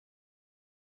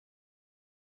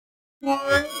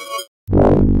Hey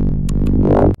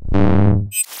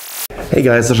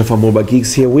guys, Sasha from Mobile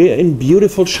Geeks here. We're in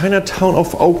beautiful Chinatown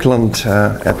of Oakland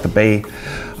at the Bay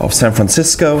of San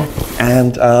Francisco,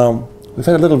 and we've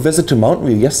had a little visit to Mountain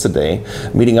View yesterday,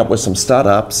 meeting up with some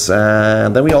startups,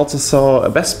 and then we also saw a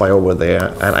Best Buy over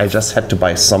there, and I just had to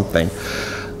buy something.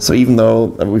 So even though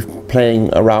we've been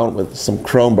playing around with some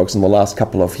Chromebooks in the last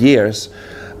couple of years,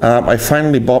 I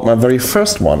finally bought my very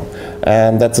first one,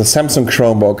 and that's a Samsung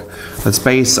Chromebook that's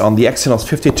based on the Exynos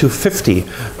 5250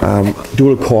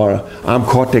 dual-core ARM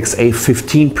Cortex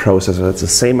A15 processor. It's the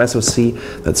same SoC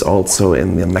that's also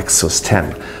in the Nexus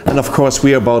 10. And of course,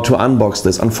 we are about to unbox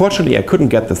this. Unfortunately, I couldn't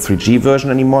get the 3G version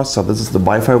anymore, so this is the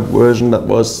Wi-Fi version that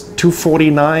was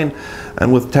 $249,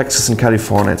 and with Texas and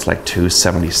California, it's like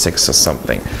 $276 or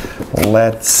something.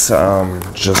 Let's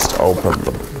just open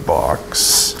the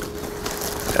box.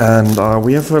 And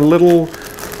we have a little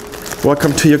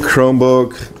welcome to your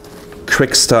Chromebook,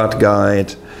 quick start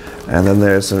guide, and then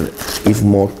there's an even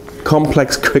more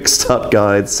complex quick start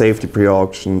guide, safety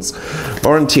precautions,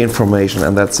 warranty information,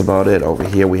 and that's about it. Over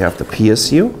here we have the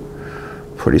PSU,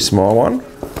 pretty small one.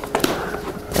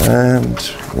 And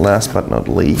last but not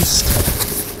least,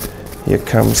 here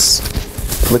comes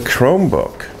the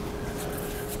Chromebook.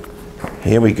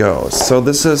 Here we go. So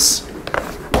this is,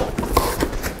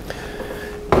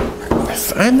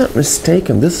 if I'm not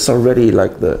mistaken, this is already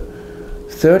like the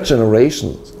third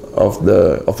generation of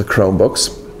the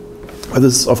Chromebooks.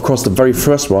 This is of course the very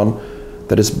first one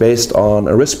that is based on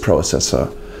a RISC processor.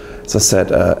 As I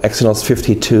said, Exynos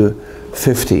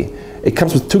 5250. It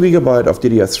comes with 2 GB of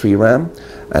DDR3 RAM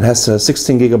and has a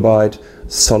 16 GB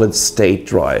solid state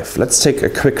drive. Let's take a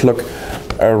quick look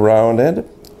around it.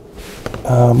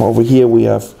 Over here we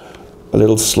have a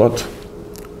little slot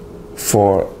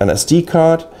for an SD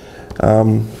card.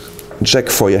 Jack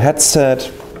for your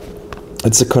headset.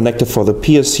 It's a connector for the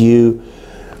PSU.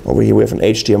 Over here we have an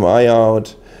HDMI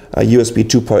out, a USB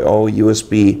 2.0,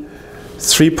 USB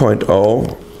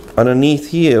 3.0.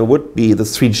 Underneath here would be the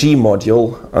 3G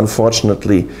module.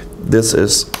 Unfortunately, this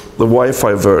is the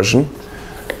Wi-Fi version.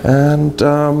 And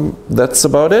that's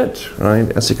about it, right?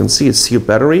 As you can see, it's sealed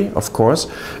battery, of course.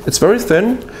 It's very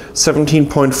thin,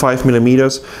 17.5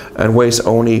 millimeters, and weighs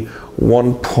only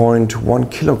 1.1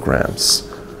 kilograms.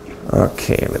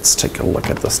 Okay, let's take a look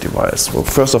at this device. Well,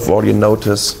 first of all, you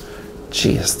notice,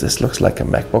 geez, this looks like a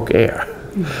MacBook Air.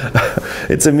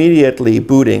 It's immediately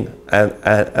booting,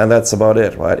 and that's about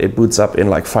it, right? It boots up in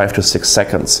like 5 to 6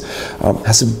 seconds.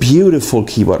 Has a beautiful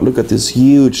keyboard. Look at these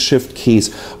huge shift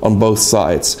keys on both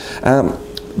sides.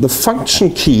 The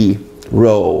function key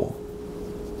row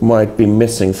might be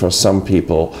missing for some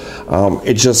people.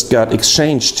 It just got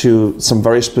exchanged to some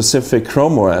very specific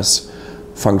Chrome OS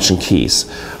function keys.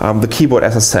 The keyboard,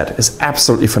 as I said, is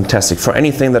absolutely fantastic. For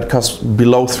anything that costs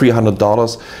below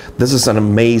 $300, this is an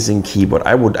amazing keyboard.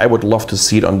 I would love to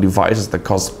see it on devices that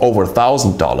cost over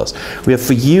 $1,000. We have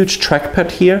a huge trackpad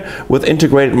here with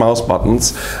integrated mouse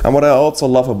buttons. And what I also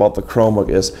love about the Chromebook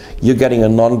is you're getting a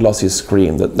non-glossy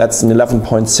screen. That's an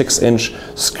 11.6-inch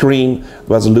screen.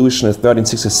 Resolution is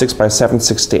 1366 by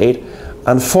 768.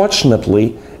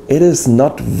 Unfortunately, it is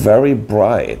not very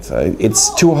bright. It's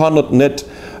 200 nit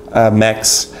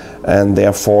max, and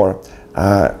therefore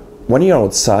when you're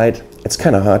outside it's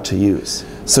kind of hard to use.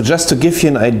 So just to give you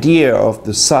an idea of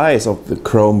the size of the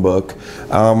Chromebook,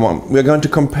 we're going to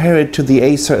compare it to the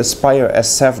Acer Aspire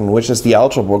S7, which is the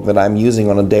Ultrabook that I'm using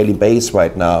on a daily basis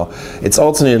right now. It's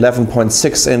also an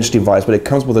 11.6-inch device, but it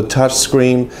comes with a touch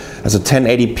screen, has a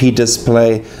 1080p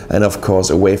display, and of course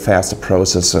a way faster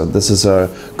processor. This is a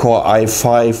Core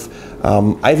i5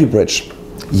 Ivy Bridge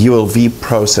ULV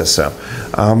processor.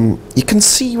 You can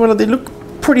see, well, they look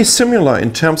pretty similar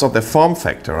in terms of their form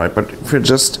factor, right? But if you're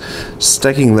just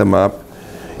stacking them up,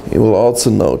 you will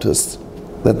also notice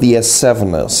that the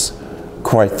S7 is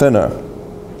quite thinner.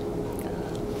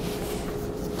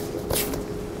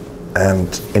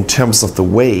 And in terms of the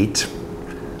weight,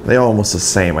 they're almost the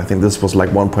same. I think this was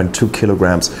like 1.2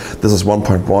 kilograms. This is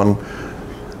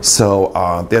 1.1. So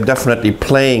they're definitely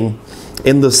playing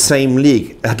in the same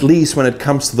league, at least when it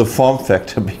comes to the form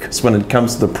factor, because when it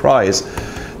comes to the price,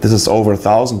 this is over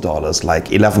 $1,000, like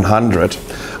 $1,100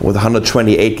 with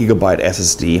 128 gigabyte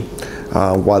SSD,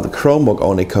 while the Chromebook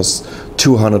only costs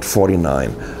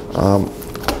 $249.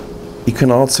 You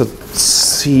can also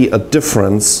see a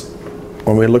difference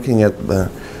when we're looking at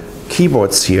the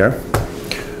keyboards here.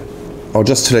 Oh,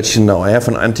 just to let you know, I have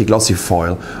an anti-glossy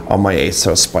foil on my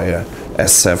Acer Aspire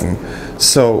S7.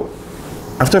 So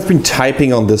After I've been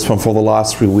typing on this one for the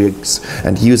last 3 weeks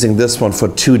and using this one for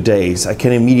 2 days, I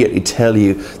can immediately tell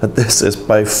you that this is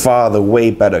by far the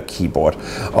way better keyboard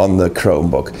on the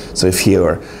Chromebook. So if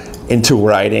you're into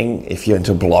writing, if you're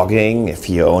into blogging,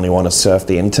 if you only want to surf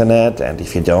the internet, and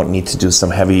if you don't need to do some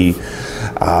heavy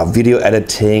video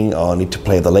editing or need to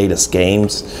play the latest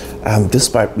games,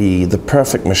 this might be the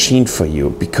perfect machine for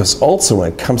you. Because also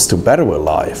when it comes to battery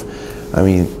life, I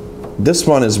mean, this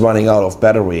one is running out of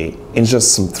battery in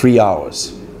just some 3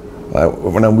 hours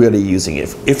when I'm really using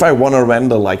it. If I want to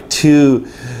render like two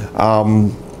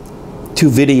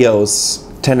videos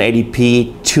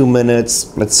 1080p, 2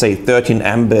 minutes, let's say 13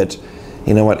 Mbit,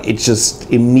 you know what, it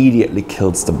just immediately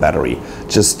kills the battery.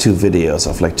 Just 2 videos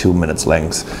of like 2 minutes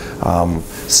length.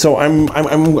 So I'm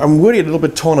really a little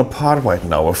bit torn apart right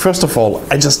now. First of all,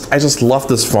 I just love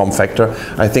this form factor.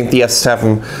 I think the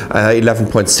S7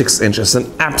 11.6 inch is an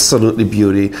absolutely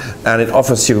beauty, and it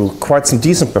offers you quite some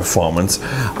decent performance.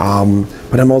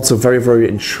 But I'm also very, very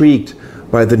intrigued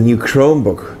by the new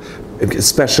Chromebook,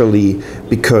 especially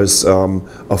because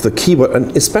of the keyboard,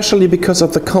 and especially because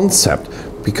of the concept.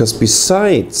 Because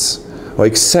besides, or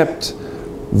except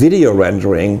video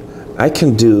rendering, I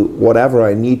can do whatever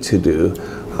I need to do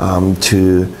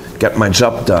to get my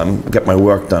job done, get my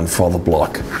work done for the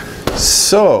blog.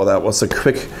 So that was a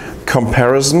quick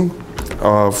comparison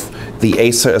of the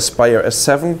Acer Aspire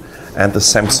S7 and the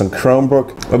Samsung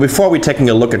Chromebook. But before we're taking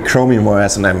a look at Chromium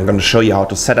OS, and I'm going to show you how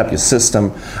to set up your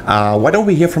system, why don't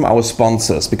we hear from our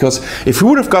sponsors? Because if we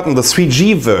would have gotten the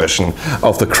 3G version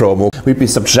of the Chromebook, we'd be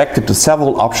subjected to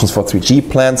several options for 3G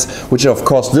plans, which are of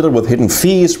course littered with hidden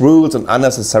fees, rules, and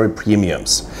unnecessary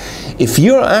premiums. If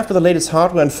you're after the latest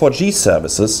hardware and 4G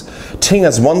services, Ting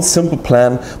has one simple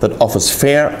plan that offers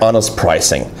fair, honest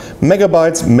pricing.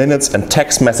 Megabytes, minutes, and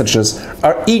text messages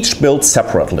are each billed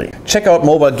separately. Check out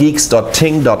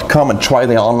mobilegeeks.ting.com and try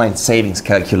their online savings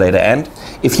calculator. And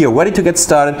if you're ready to get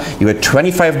started, you get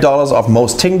 $25 off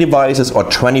most Ting devices or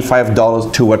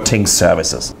 $25 toward Ting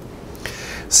services.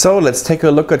 So let's take a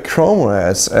look at Chrome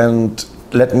OS, and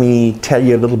let me tell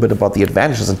you a little bit about the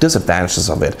advantages and disadvantages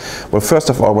of it. Well, first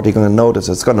of all, what you're going to notice,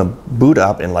 it's going to boot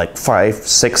up in like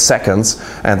 5-6 seconds,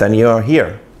 and then you're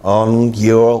here on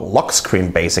your lock screen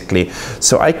basically.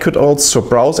 So I could also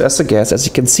browse as a guest. As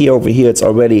you can see over here, it's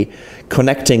already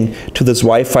connecting to this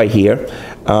Wi-Fi here.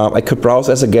 I could browse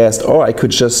as a guest, or I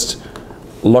could just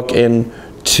log in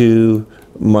to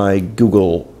my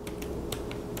Google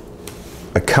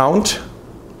account.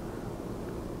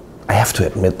 I have to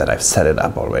admit that I've set it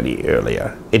up already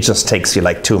earlier. It just takes you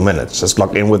like 2 minutes. Just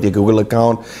log in with your Google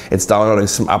account. It's downloading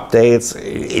some updates.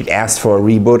 It asks for a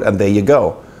reboot, and there you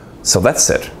go. So that's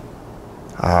it.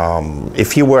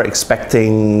 If you were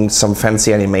expecting some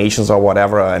fancy animations or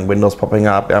whatever and Windows popping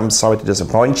up, I'm sorry to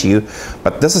disappoint you,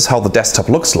 but this is how the desktop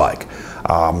looks like.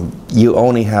 You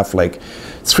only have like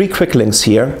 3 quick links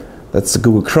here. That's the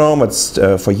Google Chrome, that's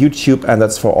for YouTube, and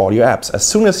that's for all your apps. As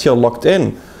soon as you're logged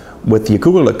in with your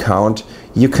Google account,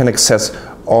 you can access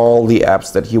all the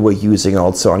apps that you were using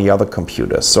also on the other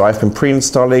computers. So I've been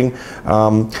pre-installing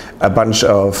a bunch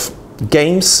of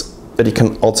games that you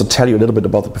can also tell you a little bit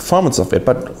about the performance of it,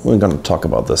 but we're going to talk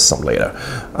about this some later.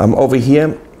 Over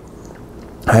here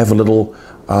I have a little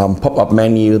pop-up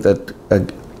menu that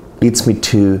leads me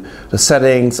to the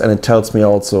settings, and it tells me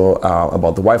also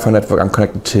about the Wi-Fi network I'm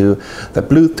connected to. The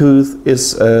Bluetooth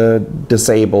is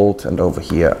disabled, and over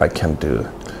here I can do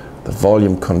the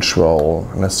volume control.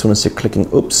 And as soon as you're clicking,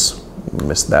 oops,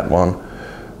 missed that one.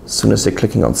 As soon as you're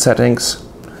clicking on settings,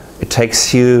 it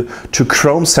takes you to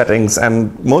Chrome settings.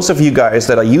 And most of you guys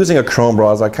that are using a Chrome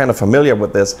browser are kind of familiar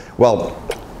with this. Well,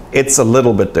 it's a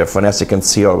little bit different, as you can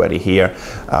see already here.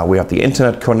 We have the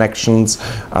internet connections.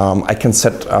 I can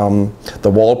set the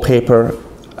wallpaper,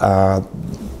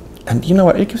 and you know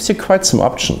what, it gives you quite some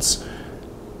options.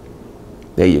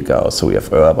 There you go. So we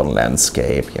have urban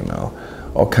landscape, you know,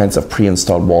 all kinds of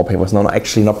pre-installed wallpapers. No,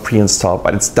 actually not pre-installed,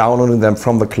 but it's downloading them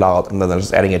from the cloud, and then they're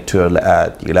just adding it to your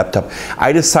laptop.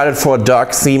 I decided for a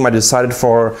dark theme, I decided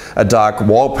for a dark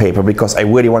wallpaper, because I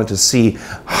really wanted to see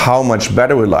how much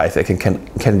battery life I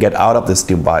can get out of this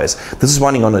device. This is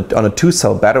running on a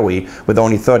 2-cell battery with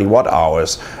only 30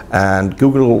 watt-hours, and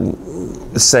Google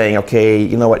is saying, okay,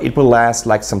 you know what, it will last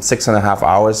like some 6.5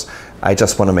 hours. I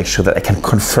just want to make sure that I can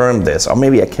confirm this, or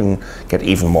maybe I can get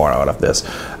even more out of this.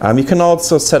 You can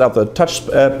also set up the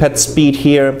touchpad speed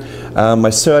here,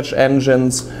 my search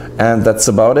engines, and that's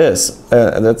about it.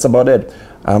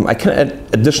 I can add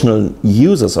additional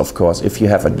users, of course, if you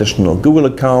have additional Google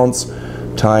accounts,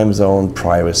 time zone,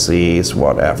 privacies,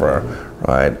 whatever,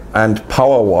 right? And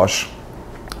power wash,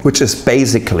 which is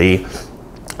basically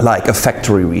like a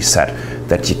factory reset.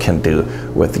 that you can do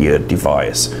with your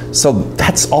device. So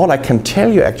that's all I can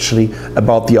tell you actually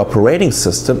about the operating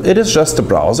system. It is just a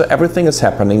browser. Everything is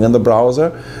happening in the browser.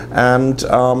 And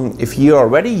if you're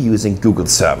already using Google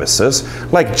services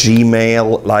like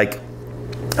Gmail, like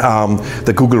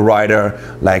the Google Writer,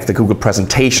 like the Google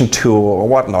Presentation Tool or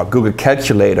whatnot, Google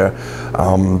Calculator,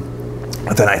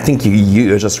 then I think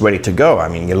you're just ready to go. I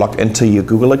mean, you log into your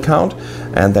Google account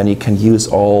and then you can use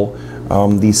all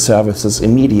these services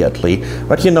immediately.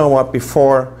 But you know what,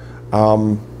 before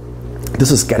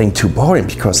this is getting too boring,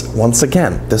 because once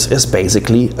again, this is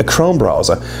basically a Chrome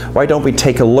browser. Why don't we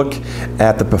take a look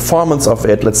at the performance of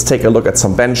it? Let's take a look at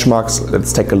some benchmarks,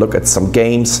 let's take a look at some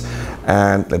games,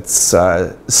 and let's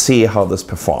see how this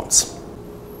performs.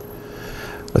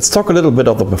 Let's talk a little bit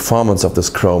of the performance of this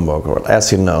Chromebook. Well,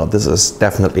 as you know, this is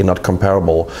definitely not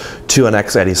comparable to an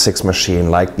x86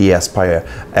 machine like the Aspire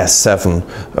S7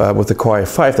 with the Core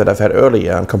i5 that I've had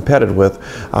earlier and compared it with.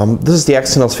 This is the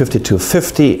Exynos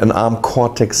 5250, an ARM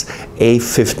Cortex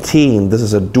A15. This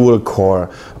is a dual-core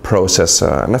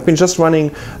processor. And I've been just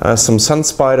running some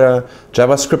SunSpider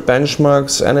JavaScript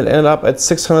benchmarks, and it ended up at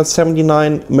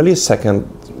 679 milliseconds,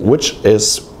 which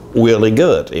is really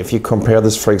good. If you compare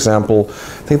this, for example,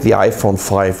 I think the iPhone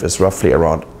 5 is roughly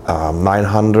around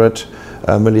 900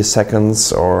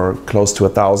 milliseconds or close to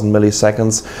 1000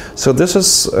 milliseconds. So this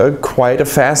is quite a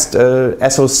fast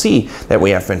SoC that we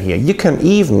have in here. You can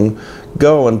even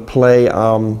go and play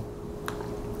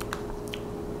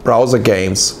browser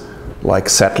games like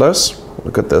Settlers.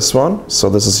 Look at this one. So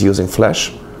this is using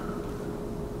Flash.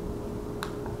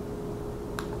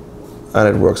 And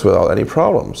it works without any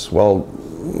problems. Well,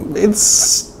 it's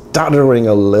stuttering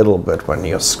a little bit when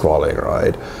you're scrolling,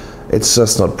 right? It's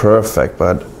just not perfect,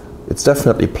 but it's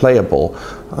definitely playable.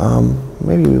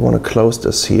 Maybe we want to close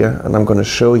this here, and I'm going to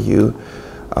show you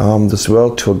this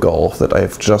World Tour Golf that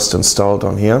I've just installed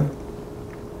on here.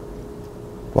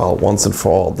 Well, once and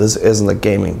for all, this isn't a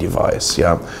gaming device,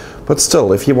 yeah. But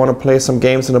still, if you want to play some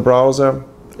games in a browser,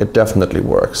 it definitely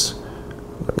works.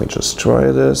 Let me just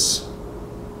try this.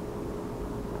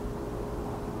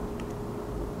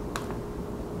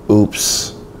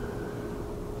 Oops.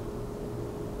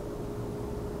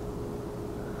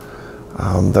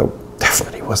 That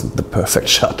definitely wasn't the perfect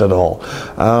shot at all.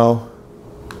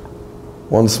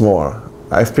 Once more,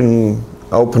 I've been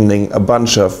opening a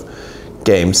bunch of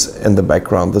games in the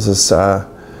background. This is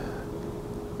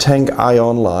Tank Eye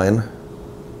Online,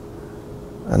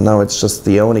 and now it's just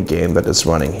the only game that is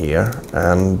running here,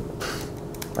 and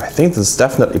I think this is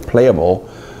definitely playable.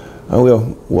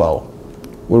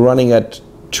 We're running at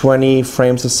 20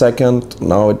 frames a second.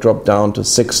 Now it dropped down to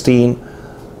 16,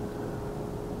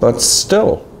 but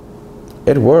still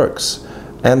it works.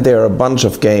 And there are a bunch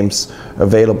of games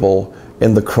available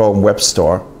in the Chrome Web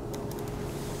Store.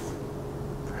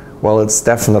 Well, it's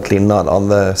definitely not on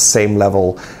the same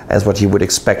level as what you would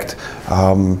expect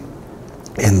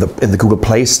in the Google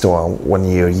Play Store when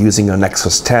you're using your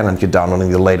Nexus 10 and you're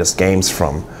downloading the latest games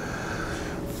from,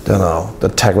 I don't know, the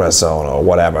Tegra Zone or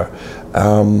whatever.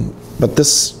 But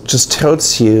this just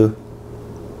tells you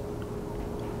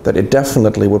that it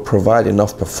definitely will provide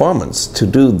enough performance to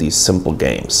do these simple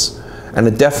games. And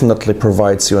it definitely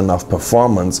provides you enough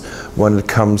performance when it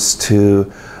comes to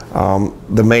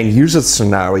the main usage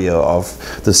scenario of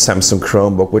the Samsung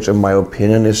Chromebook, which in my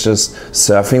opinion is just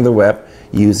surfing the web,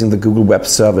 using the Google Web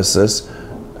Services,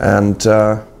 and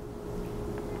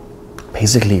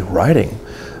basically writing.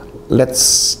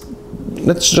 Let's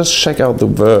just check out The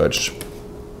Verge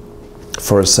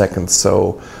for a second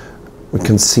so we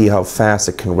can see how fast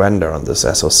it can render on this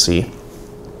SoC.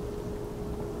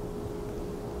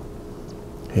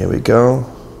 Here we go.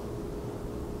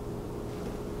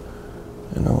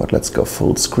 You know what, let's go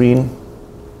full screen.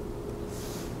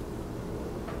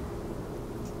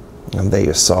 And there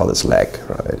you saw this lag,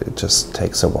 right? It just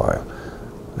takes a while.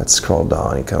 Let's scroll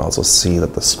down. You can also see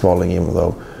that the scrolling, even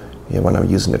though when I'm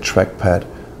using a trackpad,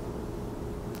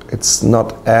 it's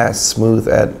not as smooth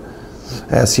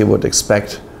as you would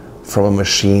expect from a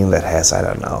machine that has, I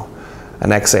don't know,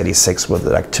 an x86 with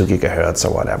like 2 gigahertz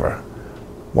or whatever,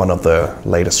 one of the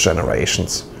latest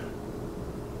generations.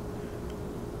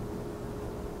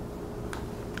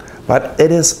 But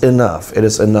it is enough. It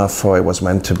is enough for what it was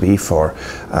meant to be for.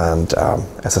 And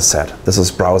as I said, this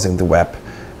is browsing the web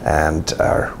and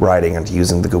writing and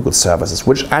using the Google services,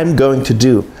 which I'm going to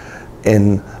do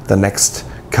in the next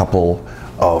couple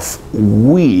of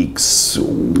weeks.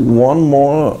 One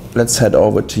more, let's head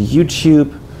over to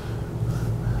YouTube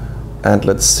and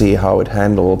let's see how it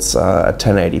handles a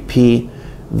 1080p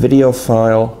video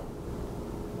file.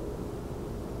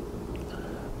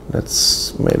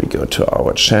 Let's maybe go to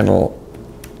our channel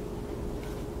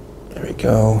There we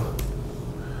go.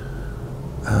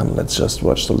 And let's just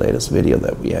watch the latest video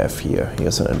that we have here.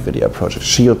 Here's an NVIDIA Project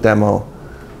Shield demo.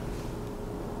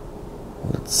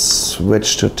 Let's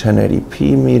switch to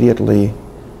 1080p immediately.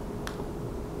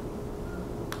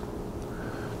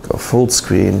 Go full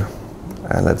screen,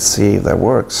 and let's see if that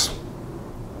works.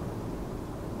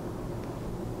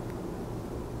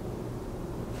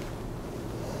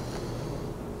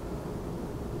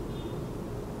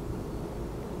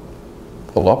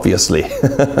 Well, obviously.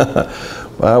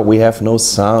 Well, we have no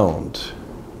sound.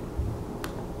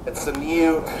 It's the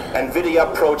new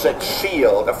NVIDIA Project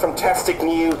Shield, a fantastic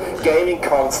new gaming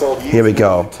console. Here we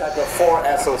go.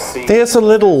 There's a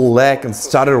little lag and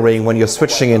stuttering when you're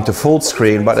switching into full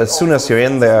screen, but as soon as you're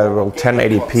in there, well,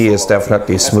 1080p is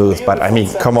definitely smooth. But I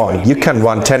mean, come on, you can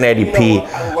run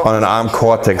 1080p on an ARM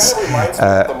Cortex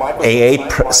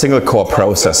A8 single-core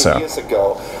processor.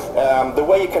 The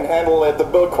way you can handle it, the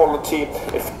build quality.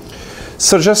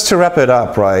 So just to wrap it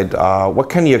up, right, what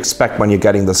can you expect when you're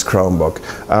getting this Chromebook?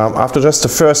 After just the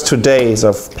first 2 days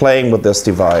of playing with this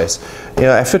device, you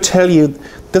know, I have to tell you,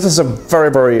 this is a very,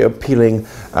 very appealing,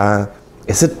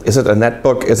 is it a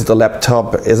netbook, is it a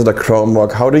laptop, is it a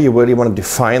Chromebook? How do you really want to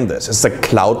define this? Is it a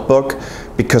cloud book?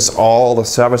 Because all the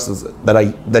services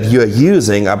that you're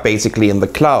using are basically in the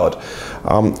cloud.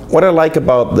 What I like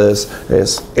about this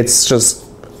is it's just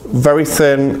very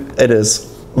thin, it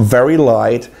is very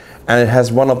light, and it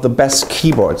has one of the best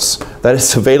keyboards that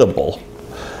is available.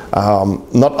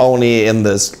 Not only in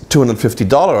this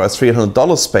 $250 or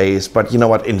 $300 space, but you know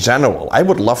what, in general, I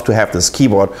would love to have this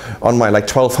keyboard on my like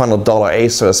 $1,200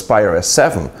 Acer Aspire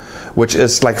S7, which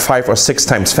is like 5 or 6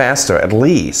 times faster at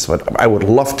least, but I would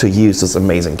love to use this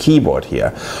amazing keyboard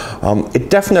here. It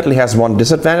definitely has one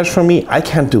disadvantage for me. I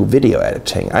can't do video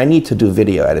editing. I need to do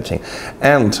video editing.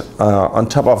 And on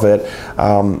top of it,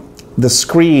 the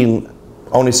screen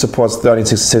only supports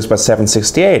 1366 by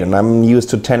 768, and I'm used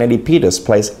to 1080p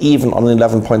displays even on an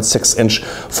 11.6-inch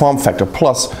form factor.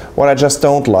 Plus, what I just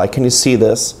don't like, can you see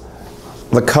this?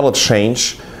 The color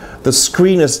change. The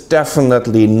screen is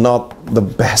definitely not the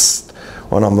best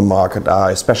one on the market,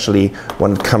 especially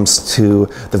when it comes to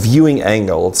the viewing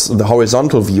angles, the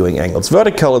horizontal viewing angles.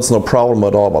 Vertical, it's no problem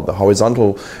at all, but the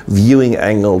horizontal viewing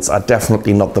angles are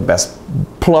definitely not the best.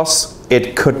 Plus,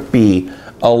 it could be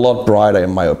a lot brighter in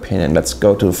my opinion. Let's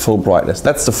go to full brightness.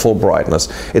 That's the full brightness.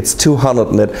 It's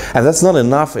 200 nit, and that's not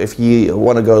enough if you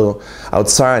want to go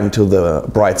outside into the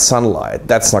bright sunlight.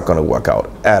 That's not going to work out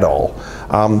at all.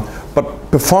 But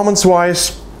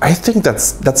performance-wise, I think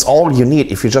that's all you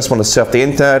need if you just want to surf the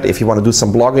internet, if you want to do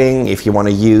some blogging, if you want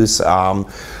to use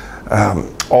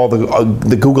all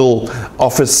the Google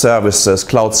Office services,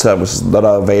 cloud services that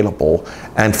are available.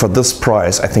 And for this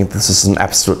price, I think this is an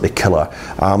absolutely killer.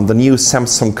 The new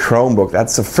Samsung Chromebook,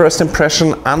 that's the first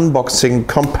impression, unboxing,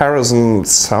 comparison,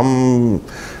 some,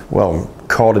 well,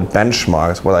 called it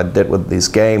benchmarks, what I did with these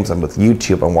games and with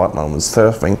YouTube and whatnot, and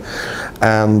surfing.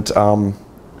 And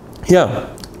yeah,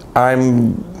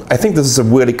 I think this is a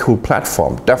really cool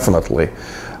platform, definitely.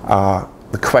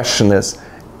 The question is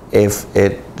if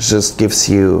it just gives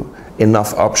you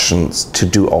enough options to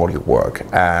do all your work,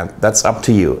 and that's up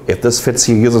to you. If this fits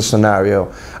your user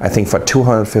scenario, I think for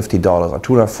 $250 or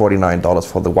 $249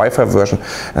 for the Wi-Fi version,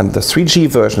 and the 3G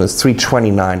version is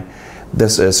 $329,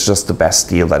 this is just the best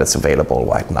deal that is available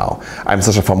right now. I'm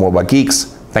Sasha from Mobile Geeks.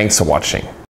 Thanks for watching.